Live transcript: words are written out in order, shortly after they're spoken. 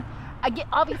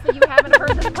Obviously you haven't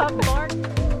heard the pup bark.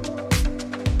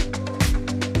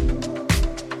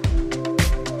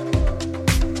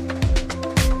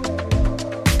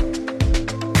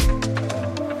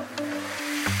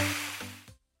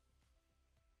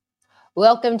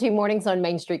 Welcome to Mornings on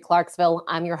Main Street Clarksville.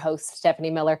 I'm your host,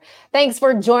 Stephanie Miller. Thanks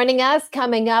for joining us.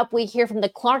 Coming up, we hear from the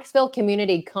Clarksville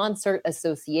Community Concert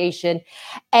Association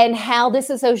and how this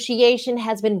association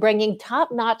has been bringing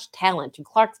top-notch talent to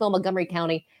Clarksville, Montgomery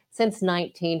County since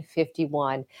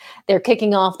 1951. They're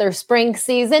kicking off their spring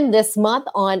season this month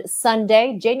on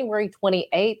Sunday, January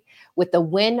 28th, with the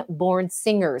Windborne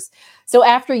Singers. So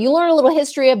after you learn a little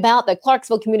history about the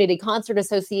Clarksville Community Concert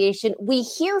Association, we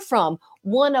hear from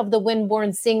one of the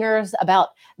Windborne singers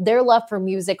about their love for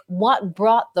music, what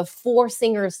brought the four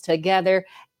singers together,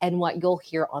 and what you'll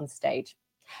hear on stage.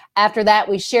 After that,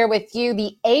 we share with you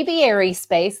the aviary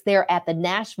space there at the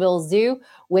Nashville Zoo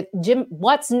with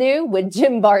What's New with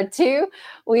Jim Bar 2.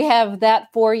 We have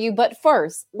that for you. But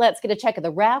first, let's get a check of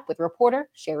the wrap with reporter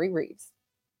Cheri Reeves.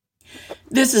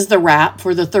 This is the wrap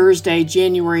for the Thursday,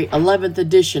 January 11th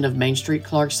edition of Main Street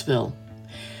Clarksville.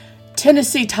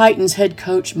 Tennessee Titans head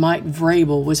coach Mike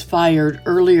Vrabel was fired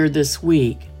earlier this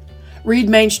week. Read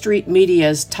Main Street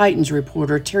Media's Titans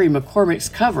reporter Terry McCormick's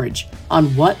coverage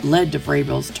on what led to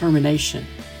Vrabel's termination.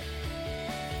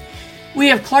 We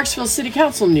have Clarksville City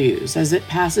Council news as it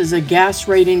passes a gas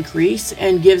rate increase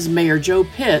and gives Mayor Joe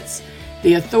Pitts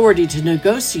the authority to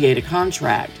negotiate a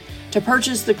contract to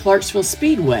purchase the Clarksville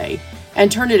Speedway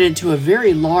and turn it into a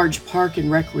very large park and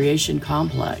recreation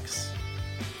complex.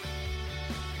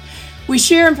 We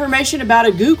share information about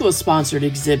a Google-sponsored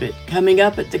exhibit coming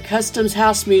up at the Customs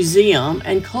House Museum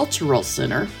and Cultural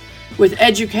Center with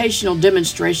educational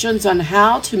demonstrations on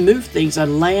how to move things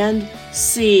on land,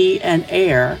 sea, and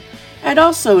air, and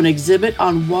also an exhibit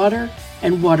on water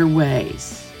and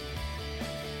waterways.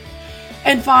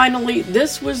 And finally,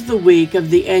 this was the week of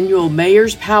the annual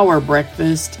Mayor's Power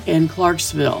Breakfast in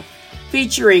Clarksville,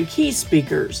 featuring key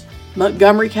speakers,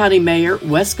 Montgomery County Mayor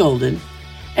Wes Golden,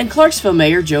 and Clarksville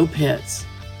Mayor Joe Pitts.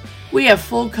 We have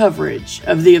full coverage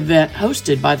of the event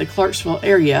hosted by the Clarksville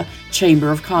Area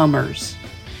Chamber of Commerce.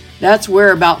 That's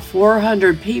where about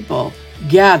 400 people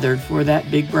gathered for that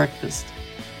big breakfast.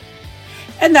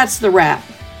 And that's the wrap.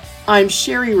 I'm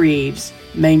Cheri Reeves,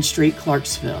 Main Street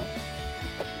Clarksville.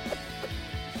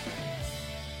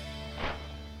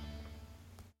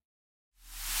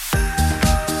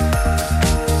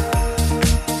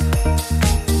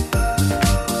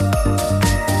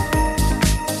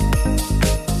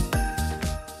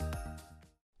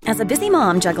 As a busy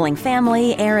mom juggling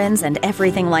family, errands, and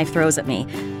everything life throws at me,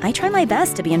 I try my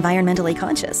best to be environmentally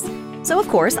conscious. So of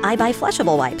course, I buy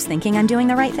flushable wipes thinking I'm doing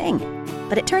the right thing.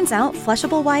 But it turns out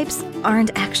flushable wipes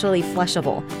aren't actually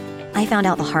flushable. I found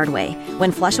out the hard way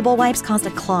when flushable wipes caused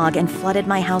a clog and flooded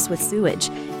my house with sewage.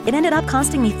 It ended up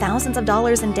costing me thousands of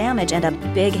dollars in damage and a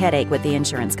big headache with the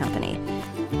insurance company.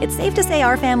 It's safe to say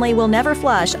our family will never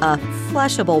flush a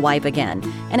flushable wipe again,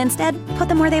 and instead put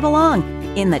them where they belong,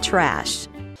 in the trash.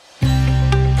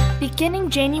 Beginning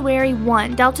January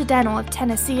 1, Delta Dental of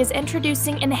Tennessee is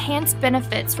introducing enhanced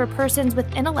benefits for persons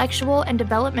with intellectual and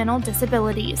developmental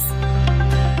disabilities.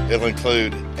 It'll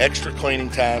include extra cleaning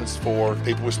times for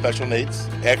people with special needs,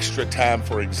 extra time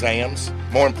for exams.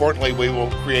 More importantly, we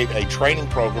will create a training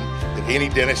program that any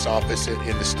dentist office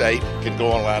in the state can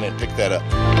go online and pick that up.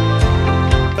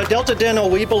 At Delta Dental,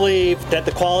 we believe that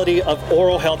the quality of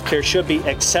oral health care should be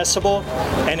accessible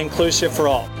and inclusive for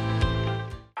all.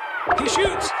 He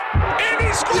shoots, and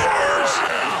he scores!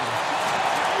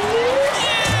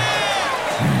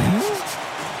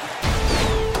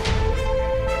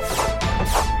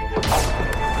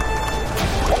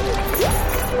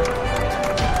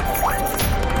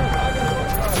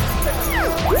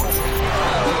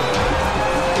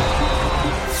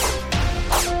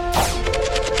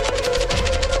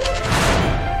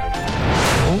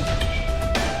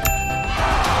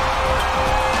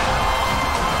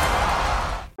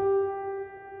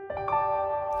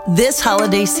 This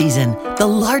holiday season, the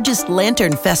largest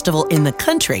lantern festival in the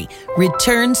country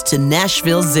returns to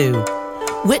Nashville Zoo.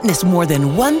 Witness more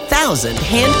than 1,000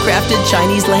 handcrafted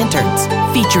Chinese lanterns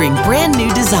featuring brand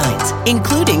new designs,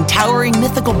 including towering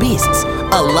mythical beasts,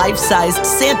 a life-sized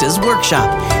Santa's workshop,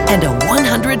 and a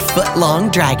 100-foot-long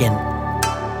dragon.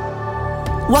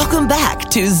 Welcome back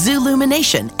to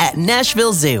Zoolumination at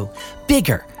Nashville Zoo.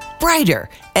 Bigger, brighter,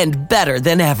 and better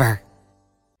than ever.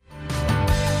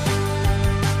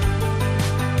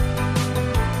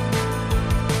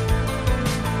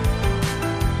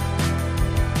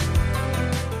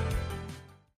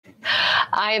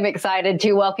 I am excited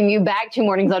to welcome you back to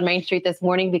Mornings on Main Street this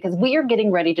morning because we are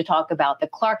getting ready to talk about the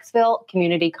Clarksville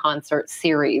Community Concert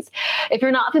Series. If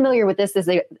you're not familiar with this, is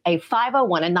a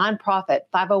 501, a nonprofit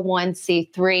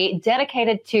 501c3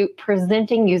 dedicated to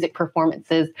presenting music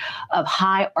performances of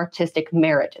high artistic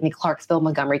merit in the Clarksville,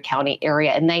 Montgomery County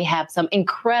area. And they have some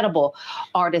incredible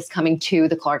artists coming to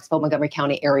the Clarksville, Montgomery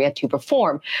County area to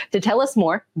perform. To tell us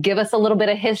more, give us a little bit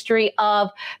of history of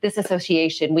this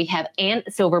association, we have Ann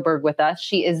Silverberg with us.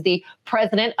 She is the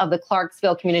president of the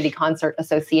Clarksville Community Concert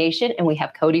Association, and we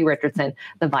have Cody Richardson,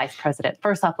 the vice president.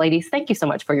 First off, ladies, thank you so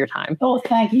much for your time. Oh,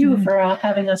 thank you for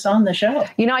having us on the show.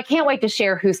 You know, I can't wait to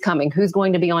share who's coming, who's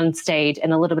going to be on stage,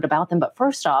 and a little bit about them. But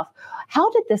first off, how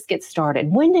did this get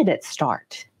started? When did it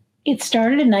start? It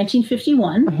started in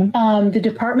 1951. The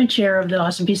department chair of the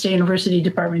Austin Peay State University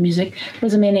Department of Music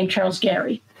was a man named Charles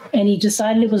Gary, and he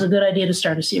decided it was a good idea to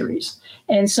start a series.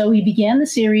 And so he began the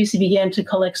series. He began to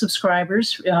collect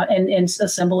subscribers and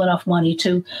assemble enough money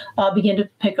to begin to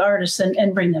pick artists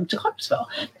and bring them to Clarksville.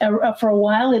 For a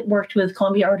while, it worked with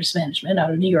Columbia Artist Management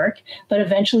out of New York, but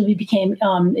eventually it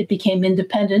became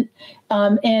independent.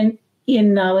 And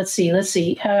in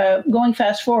going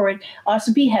fast forward,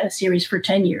 Austin Peay had a series for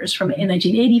 10 years, from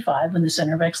 1985, when the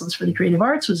Center of Excellence for the Creative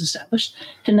Arts was established,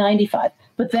 to 95.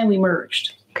 But then we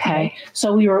merged. Okay.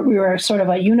 So we were sort of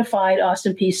a unified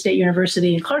Austin Peay State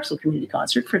University and Clarksville Community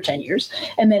Concert for 10 years.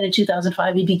 And then in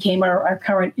 2005, we became our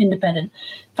current independent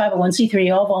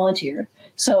 501c3, all volunteer.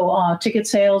 So ticket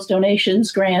sales,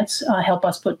 donations, grants help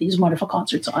us put these wonderful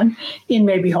concerts on in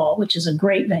Mabry Hall, which is a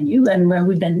great venue. And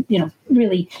we've been,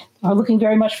 really looking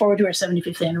very much forward to our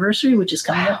 75th anniversary, which is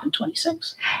coming up in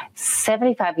 26.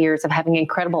 75 years of having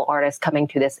incredible artists coming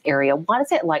to this area. What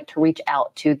is it like to reach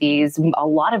out to these, a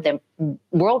lot of them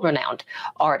world-renowned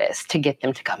artists, to get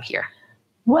them to come here?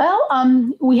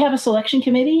 Well, we have a selection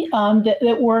committee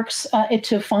that works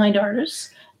to find artists.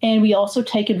 And we also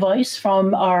take advice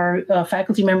from our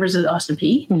faculty members at Austin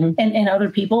Peay and other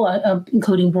people,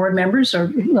 including board members.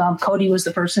 Or Cody was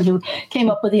the person who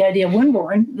came up with the idea of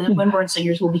Windborne. The Windborne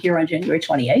singers will be here on January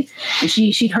 28th. And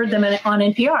she'd heard them on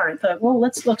NPR and thought, well,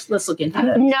 let's look into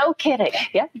this. No kidding.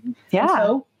 Yeah. And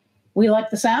so we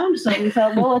liked the sound, so we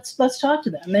thought, well, let's talk to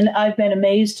them. And I've been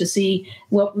amazed to see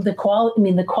what the quality. I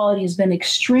mean, the quality has been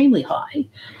extremely high,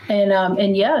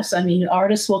 and yes, I mean,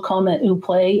 artists will come who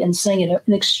play and sing at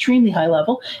an extremely high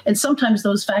level. And sometimes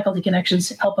those faculty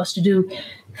connections help us to do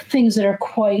things that are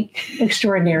quite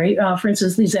extraordinary. For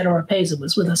instance, Lizette Oropeza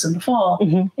was with us in the fall,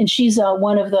 and she's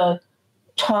one of the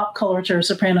top coloratura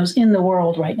sopranos in the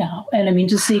world right now. And I mean,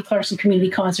 to see Clarksville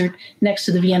Community Concert next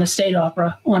to the Vienna State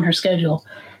Opera on her schedule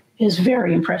is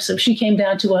very impressive. She came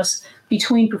down to us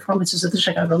between performances at the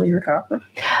Chicago Lyric Opera.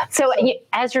 So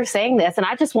as you're saying this, and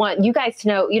I just want you guys to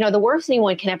know, the worst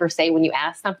anyone can ever say when you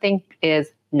ask something is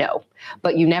no,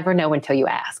 but you never know until you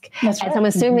ask. That's right. And so I'm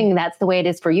assuming that's the way it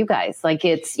is for you guys. Like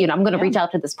it's, I'm going to reach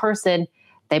out to this person.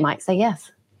 They might say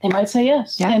yes. They might say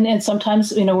yes. Yeah. And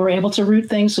sometimes, we're able to route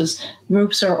things as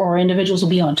groups or individuals will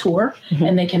be on tour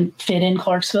and they can fit in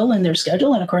Clarksville in their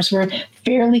schedule. And of course, we're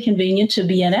fairly convenient to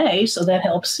BNA. So that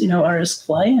helps, artists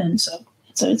play. And so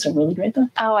it's a really great thing.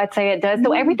 Oh, I'd say it does.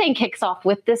 So everything kicks off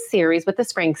with this series, with the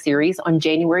spring series on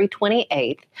January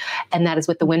 28th. And that is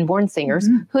with the Windborne Singers.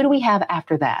 Who do we have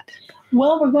after that?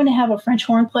 Well, we're going to have a French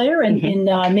horn player in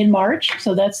mid-March.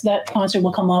 So that concert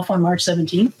will come off on March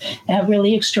 17th. A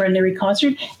really extraordinary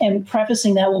concert. And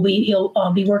prefacing that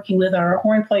he'll be working with our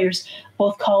horn players,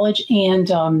 both college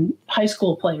and high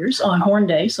school players on Horn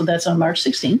Day. So that's on March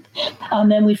 16th.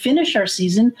 Then we finish our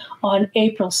season on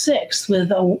April 6th with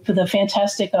the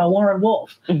fantastic Warren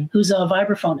Wolf, who's a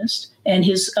vibraphonist, and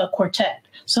his quartet.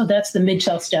 So that's the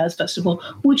Mid-South Jazz Festival,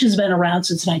 which has been around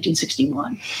since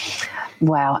 1961.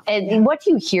 Wow. And what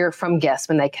do you hear from guests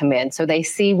when they come in? So they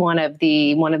see one of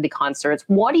the concerts.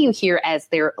 What do you hear as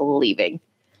they're leaving?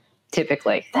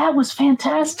 Typically, that was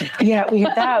fantastic. Yeah, we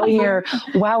hear that. We hear,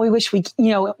 wow, we wish we,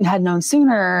 had known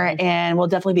sooner, and we'll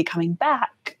definitely be coming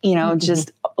back.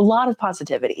 Just a lot of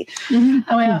positivity. Oh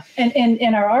yeah,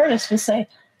 and our artists will say,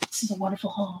 "This is a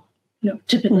wonderful hall."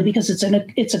 Typically because it's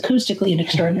acoustically an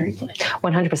extraordinary place.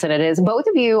 100% it is. Both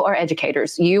of you are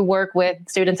educators. You work with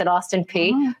students at Austin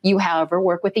Peay. You, however,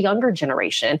 work with the younger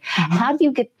generation. How do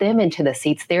you get them into the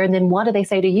seats there? And then what do they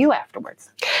say to you afterwards?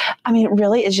 I mean,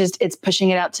 really, it's pushing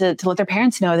it out to let their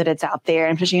parents know that it's out there,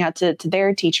 and pushing it out to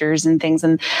their teachers and things,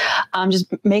 and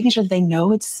just making sure that they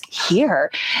know it's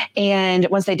here. And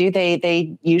once they do,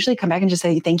 they usually come back and just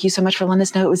say, thank you so much for letting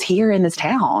us know it was here in this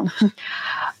town.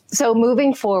 So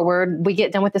moving forward, we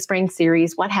get done with the spring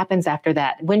series. What happens after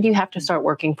that? When do you have to start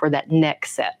working for that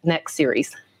next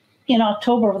series? in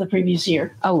October of the previous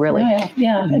year. Oh, really?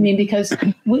 Yeah. I mean, because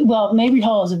Mabry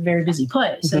Hall is a very busy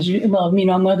place. As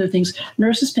among other things,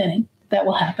 nurses pinning. That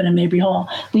will happen in Mabry Hall.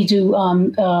 We do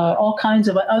all kinds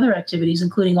of other activities,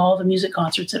 including all the music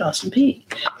concerts at Austin Peay.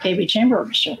 Mabry Chamber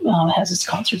Orchestra has its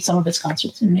concerts, some of its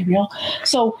concerts in Mabry Hall.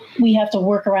 So we have to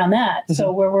work around that. So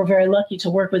we're very lucky to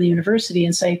work with the university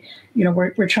and say,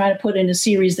 we're trying to put in a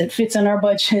series that fits in our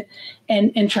budget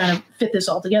and trying to fit this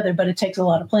all together. But it takes a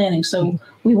lot of planning. So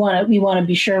we want to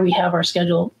be sure we have our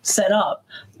schedule set up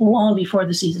long before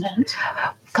the season ends.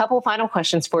 Couple final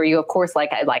questions for you. Of course, like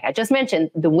I just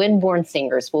mentioned, the Windborne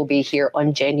Singers will be here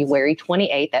on January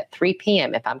 28th at 3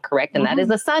 p.m., if I'm correct, and that is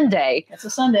a Sunday. That's a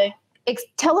Sunday.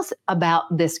 Tell us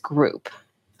about this group.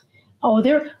 Oh,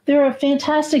 they're a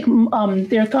fantastic.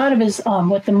 They're thought of as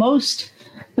what the most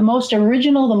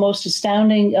original, the most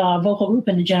astounding vocal group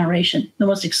in a generation, the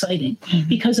most exciting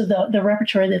because of the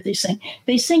repertoire that they sing.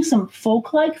 They sing some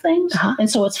folk-like things, and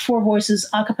so it's 4 voices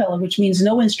a cappella, which means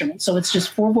no instrument. So it's just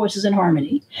 4 voices in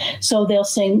harmony. So they'll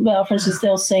sing, for instance,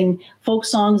 they'll sing folk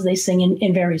songs. They sing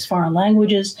in various foreign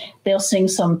languages. They'll sing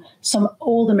some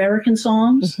old American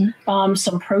songs,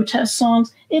 some protest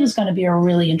songs. It is going to be a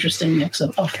really interesting mix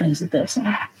of things that they'll sing.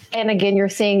 And again, you're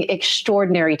seeing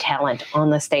extraordinary talent on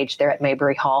the stage there at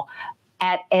Mabry Hall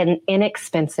at an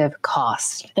inexpensive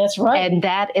cost. That's right. And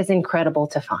that is incredible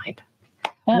to find.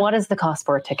 Yeah. What is the cost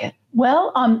for a ticket?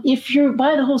 Well, if you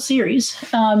buy the whole series,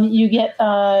 you get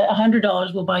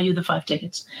 $100. We'll buy you the 5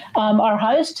 tickets. Our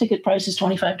highest ticket price is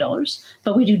 $25,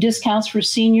 but we do discounts for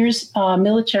seniors,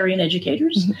 military, and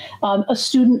educators. A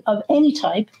student of any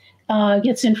type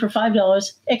gets in for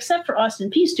 $5, except for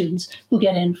Austin Peay students who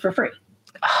get in for free.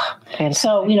 And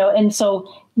so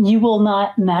you will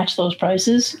not match those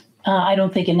prices. I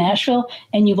don't think in Nashville,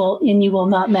 and you will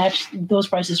not match those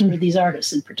prices for these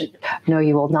artists in particular. No,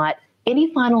 you will not.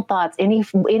 Any final thoughts?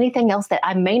 Anything else that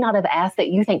I may not have asked that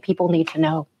you think people need to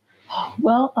know?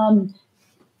 Well,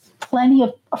 plenty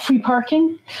of free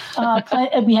parking.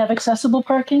 We have accessible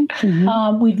parking.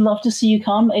 We'd love to see you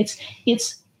come.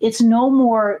 It's no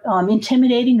more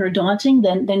intimidating or daunting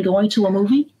than going to a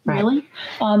movie. Really,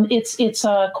 it's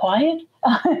quiet.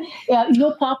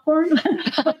 No popcorn,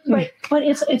 but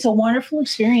it's a wonderful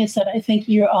experience that I think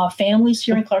your families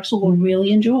here in Clarksville will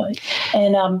really enjoy,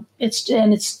 and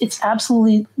it's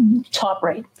absolutely top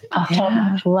rate.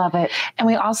 Love it. And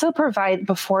we also provide,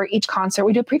 before each concert,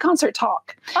 we do a pre-concert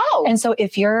talk. Oh. And so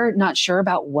if you're not sure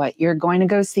about what you're going to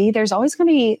go see, there's always going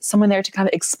to be someone there to kind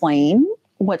of explain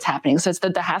what's happening. So it's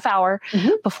the half hour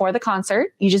before the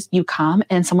concert. You come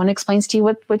and someone explains to you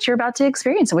what you're about to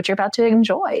experience and what you're about to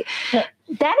enjoy. Yeah.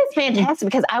 That is fantastic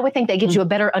because I would think that gives you a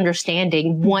better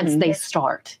understanding once they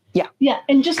start. Yeah.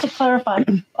 And just to clarify,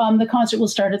 the concert will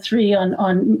start at 3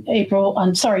 on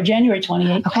January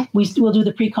 28th. Okay. We'll do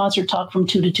the pre-concert talk from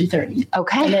 2 to 2:30.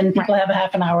 Okay. And then people have a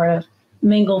half an hour to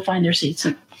mingle, find their seats.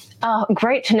 Oh,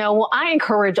 great to know. Well, I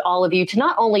encourage all of you to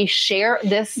not only share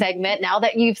this segment, now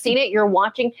that you've seen it, you're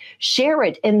watching, share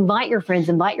it, invite your friends,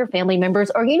 invite your family members,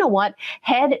 or you know what,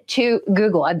 head to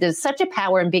Google. There's such a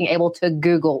power in being able to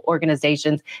Google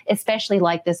organizations, especially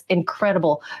like this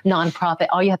incredible nonprofit.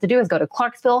 All you have to do is go to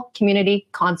Clarksville Community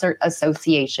Concert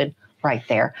Association. Right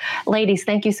there. Ladies,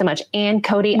 thank you so much. And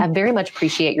Cody, I very much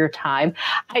appreciate your time.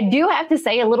 I do have to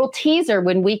say a little teaser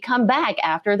when we come back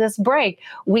after this break.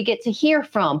 We get to hear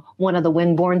from one of the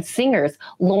Windborne singers,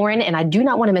 Lauren, and I do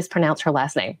not want to mispronounce her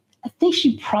last name. I think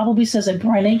she probably says it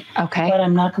Breunig, but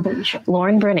I'm not completely sure.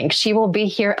 Lauren Breunig. She will be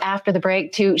here after the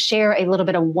break to share a little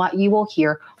bit of what you will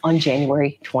hear on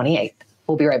January 28th.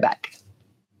 We'll be right back.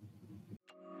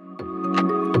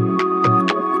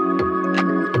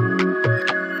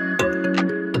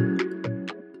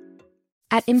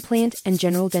 At Implant and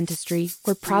General Dentistry,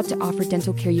 we're proud to offer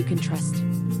dental care you can trust.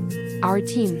 Our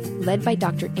team, led by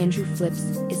Dr. Andrew Flips,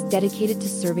 is dedicated to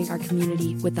serving our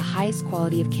community with the highest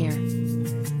quality of care.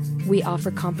 We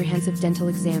offer comprehensive dental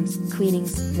exams,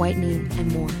 cleanings, whitening,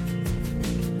 and more.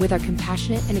 With our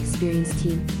compassionate and experienced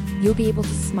team, you'll be able to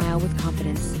smile with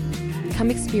confidence. Come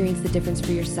experience the difference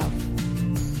for yourself.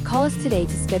 Call us today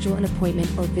to schedule an appointment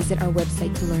or visit our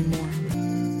website to learn more.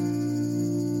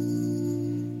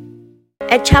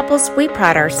 At Chapels, we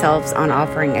pride ourselves on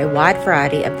offering a wide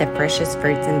variety of the freshest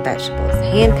fruits and vegetables,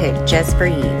 handpicked just for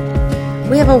you.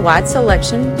 We have a wide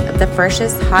selection of the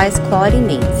freshest, highest quality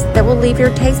meats that will leave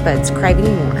your taste buds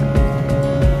craving more.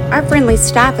 Our friendly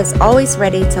staff is always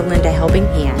ready to lend a helping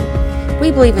hand.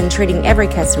 We believe in treating every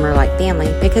customer like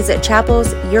family because at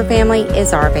Chapels, your family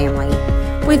is our family.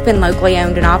 We've been locally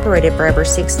owned and operated for over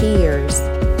 60 years.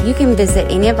 You can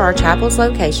visit any of our Chapels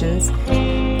locations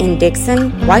in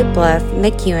Dixon, White Bluff,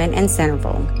 McEwen, and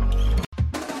Centerville.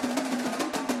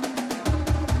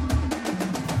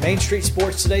 Main Street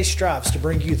Sports Today strives to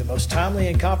bring you the most timely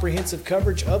and comprehensive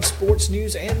coverage of sports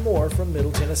news and more from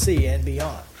Middle Tennessee and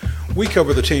beyond. We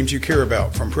cover the teams you care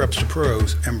about from preps to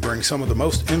pros and bring some of the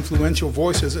most influential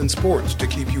voices in sports to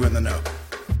keep you in the know.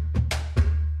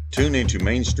 Tune into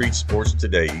Main Street Sports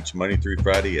Today each Monday through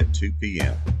Friday at 2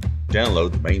 p.m.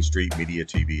 Download the Main Street Media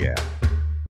TV app.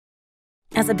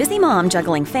 As a busy mom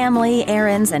juggling family,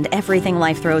 errands, and everything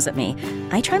life throws at me,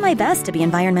 I try my best to be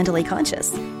environmentally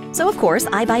conscious. So, of course,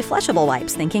 I buy flushable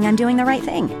wipes thinking I'm doing the right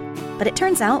thing. But it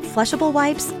turns out flushable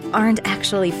wipes aren't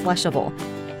actually flushable.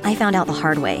 I found out the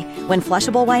hard way when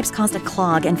flushable wipes caused a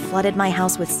clog and flooded my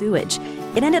house with sewage.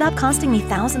 It ended up costing me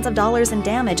thousands of dollars in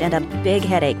damage and a big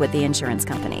headache with the insurance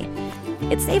company.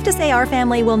 It's safe to say our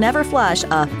family will never flush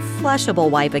a flushable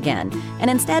wipe again, and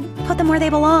instead put them where they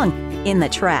belong, in the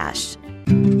trash.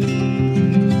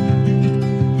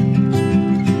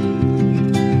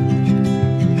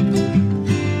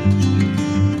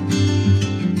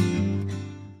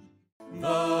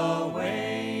 The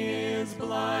way is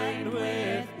blind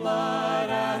with blood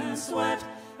and sweat,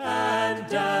 and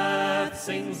death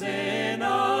sings in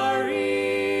our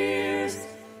ears.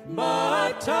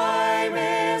 But time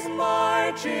is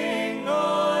marching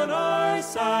on our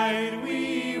side.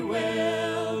 We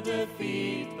will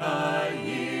defeat the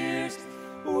years.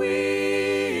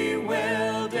 We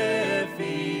will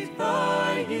defeat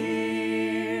the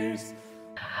years.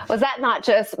 Was that not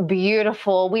just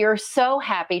beautiful? We are so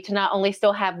happy to not only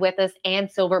still have with us Ann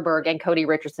Silverberg and Cody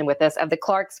Richardson with us of the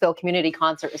Clarksville Community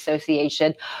Concert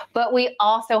Association, but we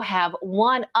also have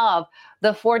one of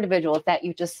the four individuals that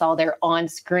you just saw there on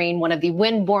screen, one of the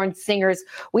Windborne singers.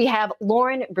 We have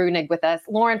Lauren Breunig with us.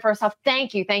 Lauren, first off,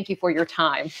 thank you for your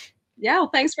time. Yeah, well,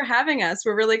 thanks for having us.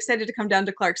 We're really excited to come down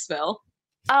to Clarksville.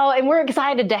 Oh, and we're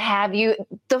excited to have you.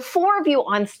 The four of you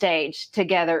on stage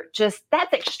together, just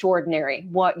that's extraordinary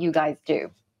what you guys do.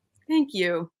 Thank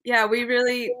you. Yeah, we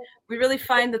really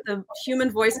find that the human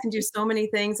voice can do so many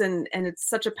things, and it's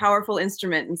such a powerful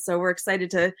instrument. And so we're excited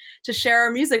to share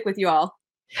our music with you all.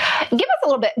 Give us a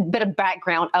little bit of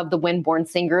background of the Windborne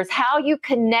Singers, how you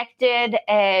connected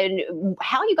and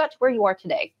how you got to where you are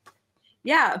today.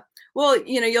 Yeah. Well,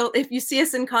 if you see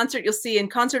us in concert, you'll see in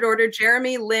concert order,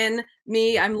 Jeremy, Lynn,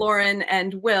 me, I'm Lauren,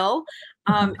 and Will.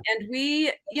 And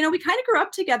we kind of grew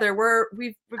up together.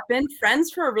 We've been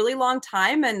friends for a really long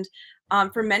time, and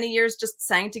for many years just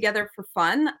sang together for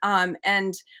fun.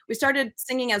 And we started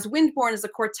singing as Windborne as a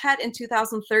quartet in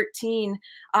 2013.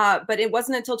 But it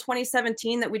wasn't until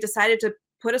 2017 that we decided to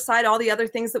put aside all the other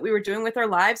things that we were doing with our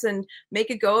lives and make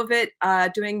a go of it,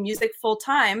 doing music full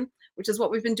time, which is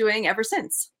what we've been doing ever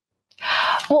since.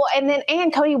 Well, and then Ann,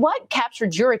 Cody, what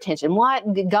captured your attention? What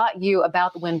got you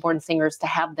about the Windborne Singers to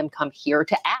have them come here,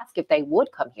 to ask if they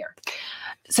would come here?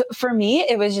 So for me,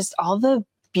 it was just all the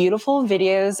beautiful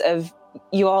videos of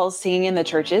you all singing in the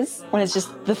churches when it's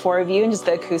just the four of you and just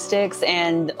the acoustics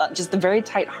and just the very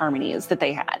tight harmonies that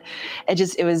they had.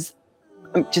 It was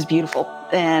just beautiful.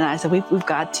 And I said, we've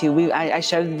got to. I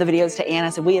showed the videos to Ann.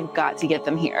 I said, we have got to get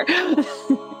them here.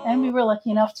 And we were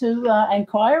lucky enough to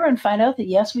inquire and find out that,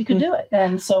 yes, we could do it.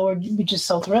 And so we're just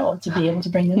so thrilled to be able to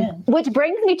bring them in. Which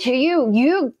brings me to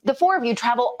you, the four of you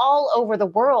travel all over the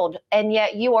world, and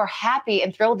yet you are happy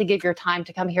and thrilled to give your time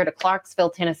to come here to Clarksville,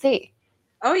 Tennessee.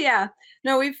 Oh, yeah.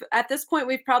 No, at this point,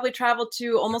 we've probably traveled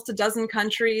to almost a dozen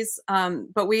countries,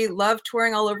 but we love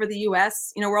touring all over the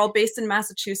U.S. We're all based in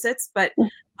Massachusetts, but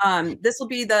this will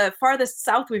be the farthest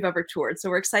south we've ever toured.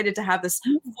 So we're excited to have this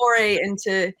foray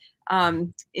into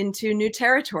new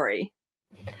territory.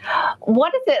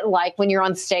 What is it like when you're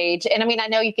on stage? And I mean, I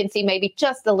know you can see maybe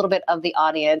just a little bit of the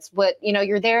audience, but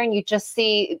you're there and you just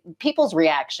see people's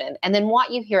reaction and then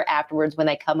what you hear afterwards when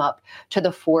they come up to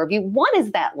the four of you. What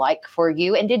is that like for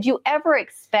you? And did you ever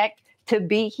expect to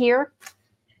be here?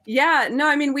 Yeah, no,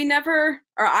 I mean,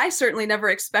 I certainly never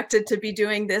expected to be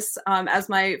doing this as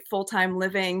my full-time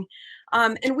living.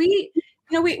 And we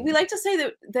like to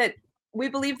say that we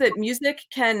believe that music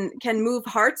can move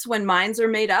hearts when minds are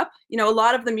made up. A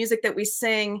lot of the music that we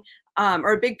sing,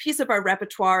 or a big piece of our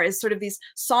repertoire, is sort of these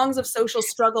songs of social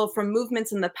struggle from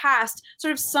movements in the past,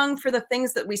 sort of sung for the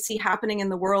things that we see happening in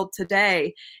the world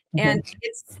today. Mm-hmm. And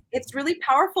it's really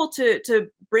powerful to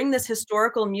bring this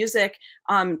historical music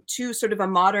to sort of a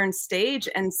modern stage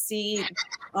and see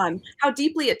how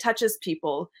deeply it touches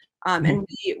people. And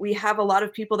we have a lot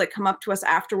of people that come up to us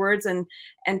afterwards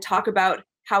and talk about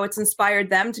how it's inspired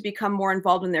them to become more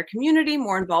involved in their community,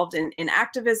 more involved in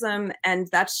activism. And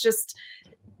that's just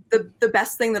the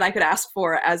best thing that I could ask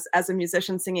for as a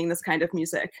musician singing this kind of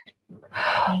music.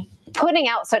 putting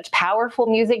out such powerful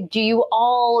music, do you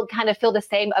all kind of feel the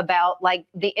same about like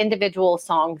the individual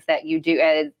songs that you do?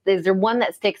 Is there one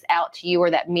that sticks out to you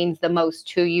or that means the most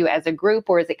to you as a group,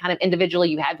 or is it kind of individually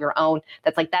you have your own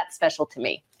that's like, that's special to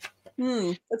me?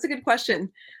 That's a good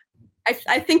question.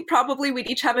 I think probably we'd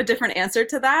each have a different answer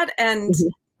to that. And,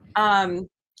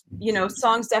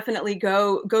 songs definitely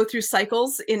go through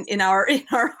cycles in our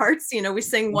hearts. We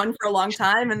sing one for a long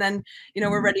time and then,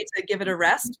 we're ready to give it a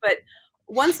rest. But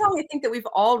one song I think that we've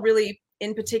all really,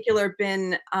 in particular,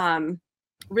 been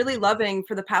really loving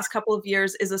for the past couple of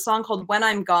years is a song called When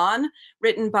I'm Gone,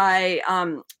 written by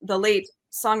the late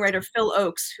songwriter Phil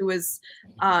Oakes, who was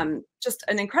just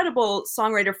an incredible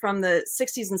songwriter from the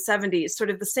 60s and 70s, sort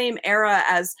of the same era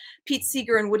as Pete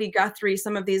Seeger and Woody Guthrie,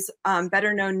 some of these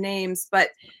better known names.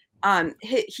 But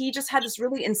he just had this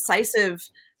really incisive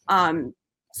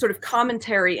sort of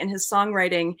commentary in his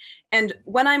songwriting. And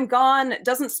When I'm Gone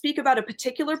doesn't speak about a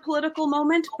particular political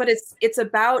moment, but it's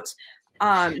about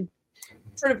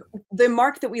sort of the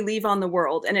mark that we leave on the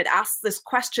world. And it asks this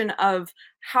question of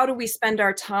how do we spend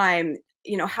our time?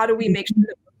 How do we make sure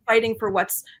that we're fighting for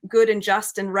what's good and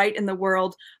just and right in the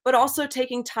world, but also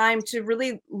taking time to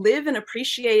really live and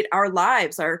appreciate our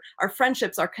lives, our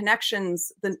friendships, our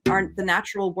connections, the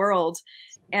natural world.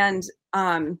 And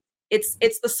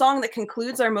it's the song that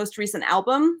concludes our most recent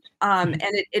album. And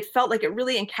it felt like it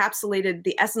really encapsulated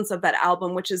the essence of that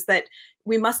album, which is that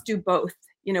we must do both.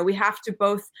 We have to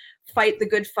both fight the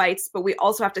good fights, but we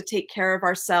also have to take care of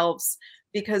ourselves,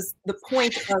 because the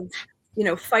point of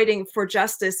fighting for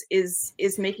justice is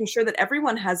making sure that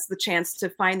everyone has the chance to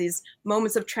find these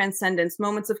moments of transcendence,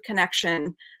 moments of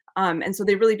connection. And so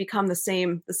they really become the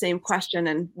same question.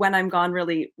 And When I'm Gone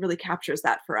really, really captures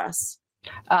that for us.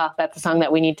 That's a song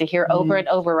that we need to hear over and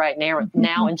over right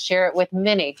now and share it with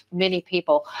many, many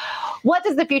people. What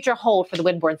does the future hold for the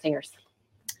Windborne Singers?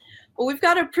 Well, we've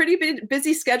got a pretty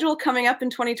busy schedule coming up in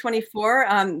 2024.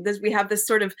 We have this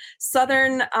sort of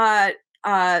southern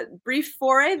brief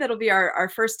foray that'll be our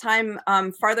first time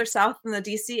farther south in the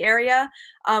DC area.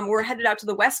 We're headed out to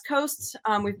the West Coast.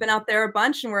 We've been out there a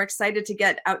bunch, and we're excited to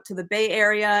get out to the Bay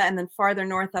Area and then farther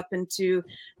north up into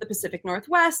the Pacific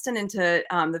Northwest and into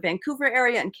the Vancouver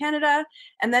area in Canada.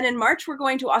 And then in March, we're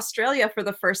going to Australia for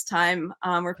the first time.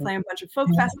 We're playing a bunch of folk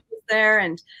festivals there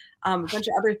and a bunch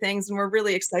of other things, and we're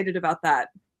really excited about that.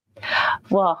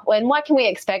 Well, and what can we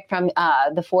expect from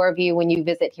the four of you when you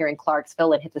visit here in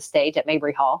Clarksville and hit the stage at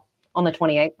Mabry Hall on the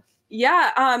 28th?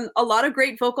 Yeah, a lot of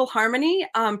great vocal harmony,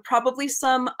 probably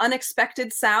some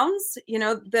unexpected sounds.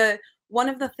 One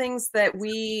of the things that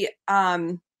we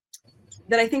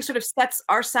that I think sort of sets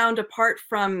our sound apart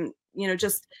from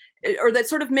or that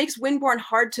sort of makes Windborne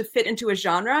hard to fit into a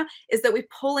genre is that we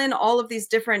pull in all of these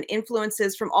different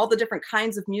influences from all the different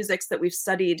kinds of musics that we've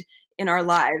studied in our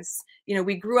lives.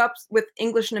 We grew up with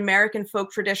English and American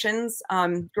folk traditions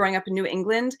growing up in New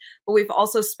England, but we've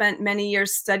also spent many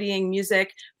years studying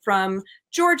music from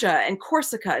Georgia and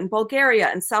Corsica and Bulgaria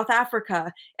and South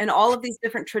Africa, and all of these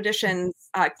different traditions,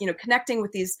 connecting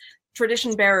with these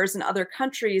tradition bearers in other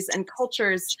countries and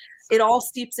cultures. It all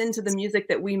steeps into the music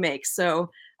that we make. So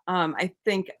I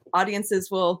think audiences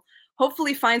will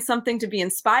hopefully find something to be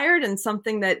inspired and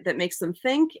something that makes them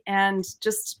think, and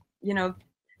just,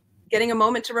 getting a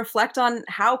moment to reflect on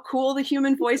how cool the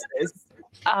human voice is.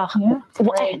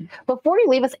 Before you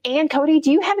leave us, Ann, Cody,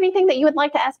 do you have anything that you would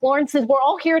like to ask Lauren? Since we're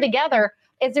all here together,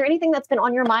 is there anything that's been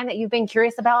on your mind that you've been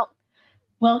curious about?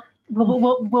 Well,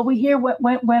 will we hear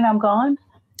when I'm gone?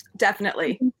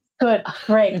 Definitely. Good,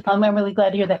 great. I'm really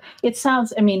glad to hear that. It sounds,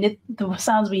 the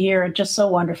sounds we hear are just so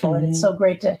wonderful, and it's so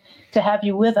great to have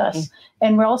you with us.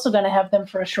 And we're also going to have them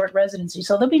for a short residency,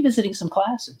 so they'll be visiting some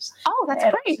classes. Oh, that's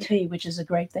great. OCP, which is a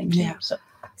great thing too. So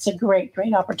it's a great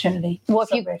opportunity. Well,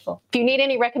 if you need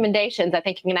any recommendations, I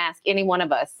think you can ask any one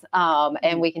of us,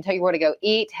 and we can tell you where to go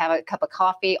eat, have a cup of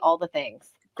coffee, all the things.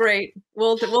 Great.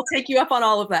 We'll take you up on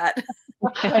all of that.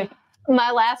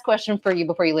 My last question for you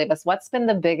before you leave us, what's been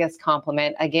the biggest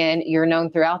compliment? Again, you're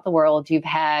known throughout the world. You've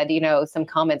had, some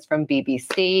comments from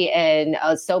BBC and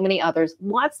so many others.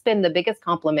 What's been the biggest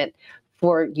compliment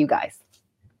for you guys?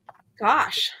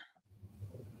 Gosh,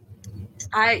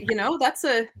 I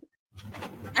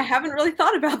haven't really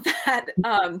thought about that.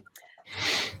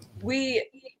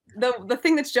 The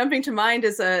thing that's jumping to mind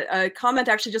is a comment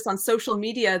actually just on social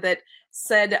media that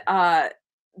said,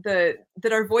 that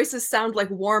our voices sound like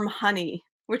warm honey,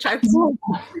 which I was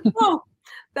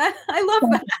I love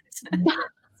that.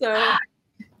 So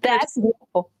that's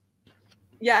beautiful.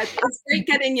 Yeah, it's great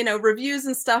getting reviews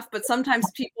and stuff, but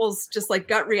sometimes people's just like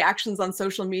gut reactions on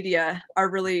social media are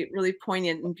really, really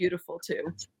poignant and beautiful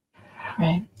too.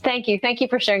 Right. Thank you. Thank you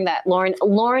for sharing that, Lauren.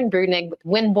 Lauren Breunig with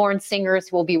Windborne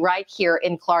Singers will be right here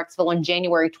in Clarksville on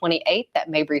January 28th at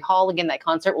Mabry Hall. Again, that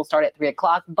concert will start at 3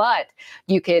 o'clock, but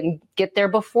you can get there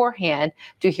beforehand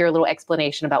to hear a little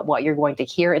explanation about what you're going to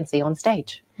hear and see on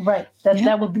stage. Right.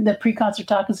 That will be the pre-concert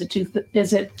talk is at 2.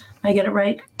 Is it? I get it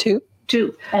right? 2.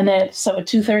 And then so at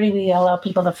 2:30 we allow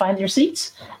people to find their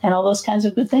seats and all those kinds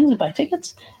of good things and buy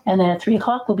tickets. And then at 3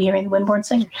 o'clock we'll be hearing the Windborne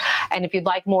Singers. And if you'd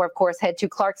like more, of course, head to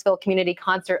Clarksville Community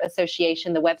Concert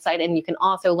Association, the website, and you can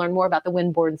also learn more about the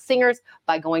Windborne Singers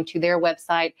by going to their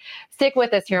website. Stick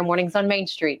with us here on Mornings on Main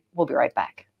Street. We'll be right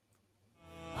back.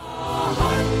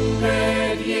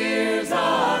 100 years,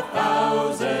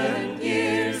 1,000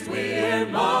 years, we're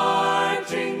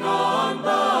marching on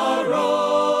the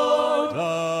road.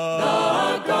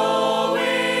 The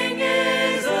going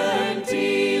isn't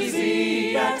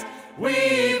easy yet.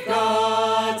 We've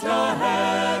got a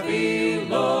heavy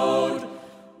load.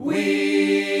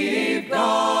 We've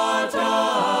got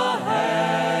a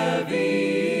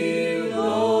heavy load.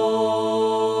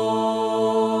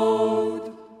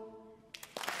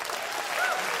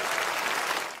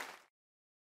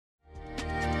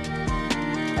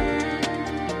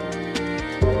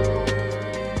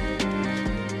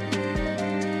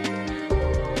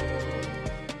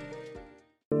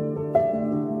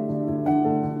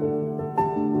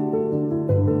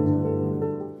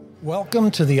 Welcome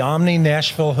to the Omni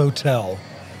Nashville Hotel.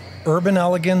 Urban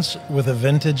elegance with a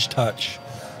vintage touch.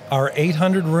 Our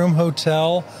 800-room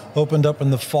hotel opened up in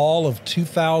the fall of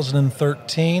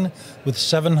 2013 with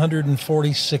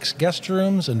 746 guest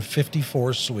rooms and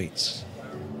 54 suites.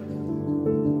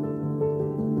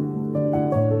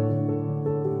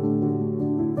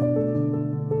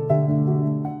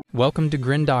 Welcome to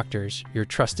Grin Doctors, your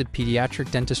trusted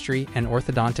pediatric dentistry and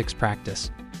orthodontics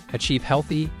practice. Achieve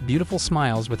healthy, beautiful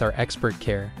smiles with our expert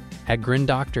care. At Grin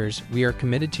Doctors, we are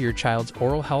committed to your child's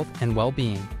oral health and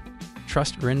well-being.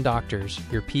 Trust Grin Doctors,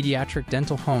 your pediatric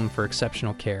dental home for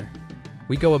exceptional care.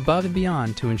 We go above and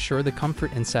beyond to ensure the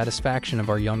comfort and satisfaction of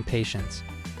our young patients.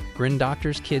 Grin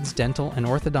Doctors Kids Dental and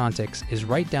Orthodontics is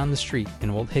right down the street in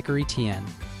Old Hickory, TN.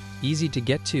 Easy to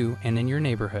get to and in your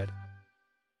neighborhood.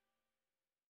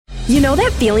 You know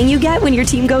that feeling you get when your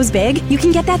team goes big? You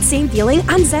can get that same feeling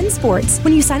on Zen Sports.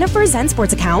 When you sign up for a Zen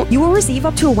Sports account, you will receive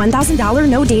up to a $1,000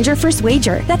 no-danger first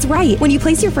wager. That's right. When you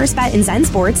place your first bet in Zen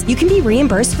Sports, you can be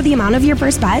reimbursed for the amount of your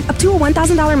first bet up to a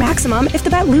 $1,000 maximum if the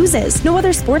bet loses. No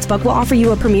other sportsbook will offer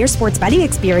you a premier sports betting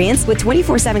experience with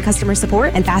 24/7 customer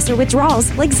support and faster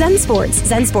withdrawals like Zen Sports.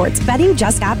 Zen Sports. Betting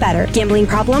just got better. Gambling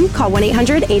problem? Call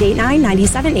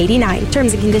 1-800-889-9789.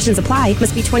 Terms and conditions apply.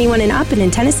 Must be 21 and up and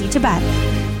in Tennessee to bet.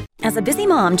 As a busy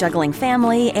mom juggling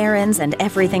family, errands, and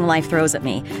everything life throws at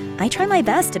me, I try my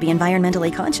best to be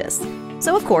environmentally conscious.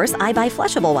 So of course, I buy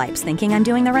flushable wipes thinking I'm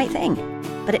doing the right thing.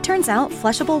 But it turns out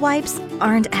flushable wipes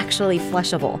aren't actually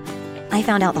flushable. I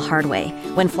found out the hard way.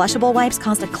 When flushable wipes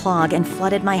caused a clog and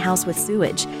flooded my house with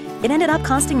sewage, it ended up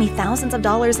costing me thousands of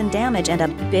dollars in damage and a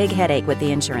big headache with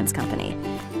the insurance company.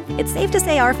 It's safe to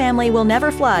say our family will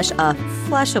never flush a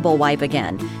flushable wipe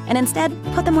again, and instead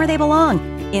put them where they belong,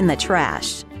 in the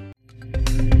trash.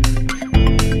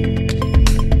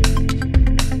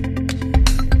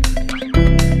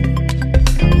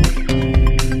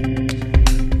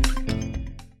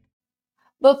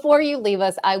 Before you leave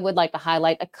us, I would like to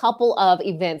highlight a couple of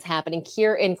events happening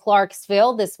here in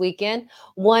Clarksville this weekend.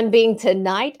 One being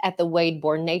tonight at the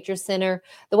Windborne Nature Center.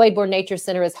 The Windborne Nature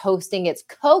Center is hosting its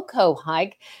Cocoa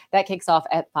Hike. That kicks off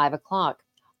at 5 o'clock.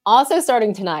 Also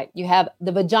starting tonight, you have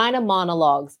the Vagina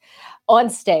Monologues on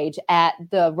stage at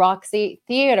the Roxy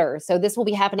Theater. So this will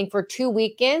be happening for 2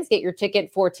 weekends. Get your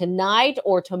ticket for tonight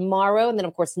or tomorrow. And then,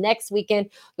 of course, next weekend,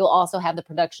 you'll also have the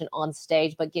production on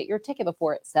stage, but get your ticket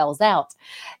before it sells out.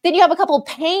 Then you have a couple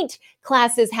paint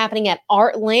classes happening at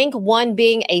Art Link, one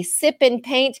being a sip and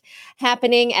paint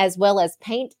happening, as well as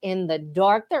paint in the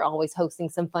dark. They're always hosting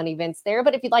some fun events there,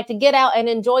 but if you'd like to get out and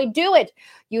enjoy, do it.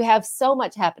 You have so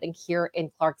much happening here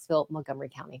in Clarksville, Montgomery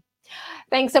County.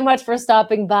 Thanks so much for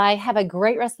stopping by. Have a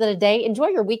great rest of the day. Enjoy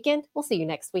your weekend. We'll see you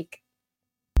next week.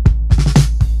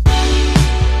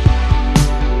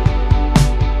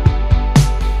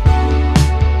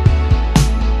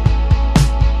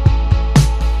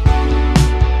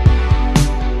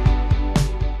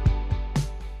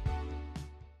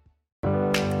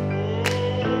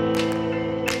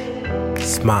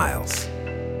 Smiles.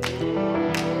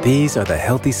 These are the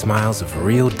healthy smiles of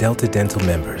real Delta Dental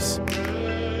members.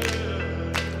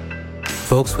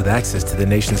 Folks with access to the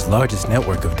nation's largest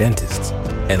network of dentists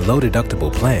and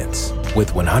low-deductible plans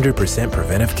with 100%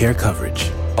 preventive care coverage.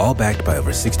 all backed by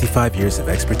over 65 years of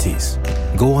expertise.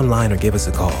 Go online or give us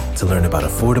a call to learn about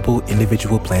affordable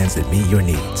individual plans that meet your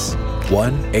needs.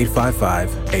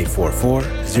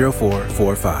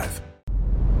 1-855-844-0445.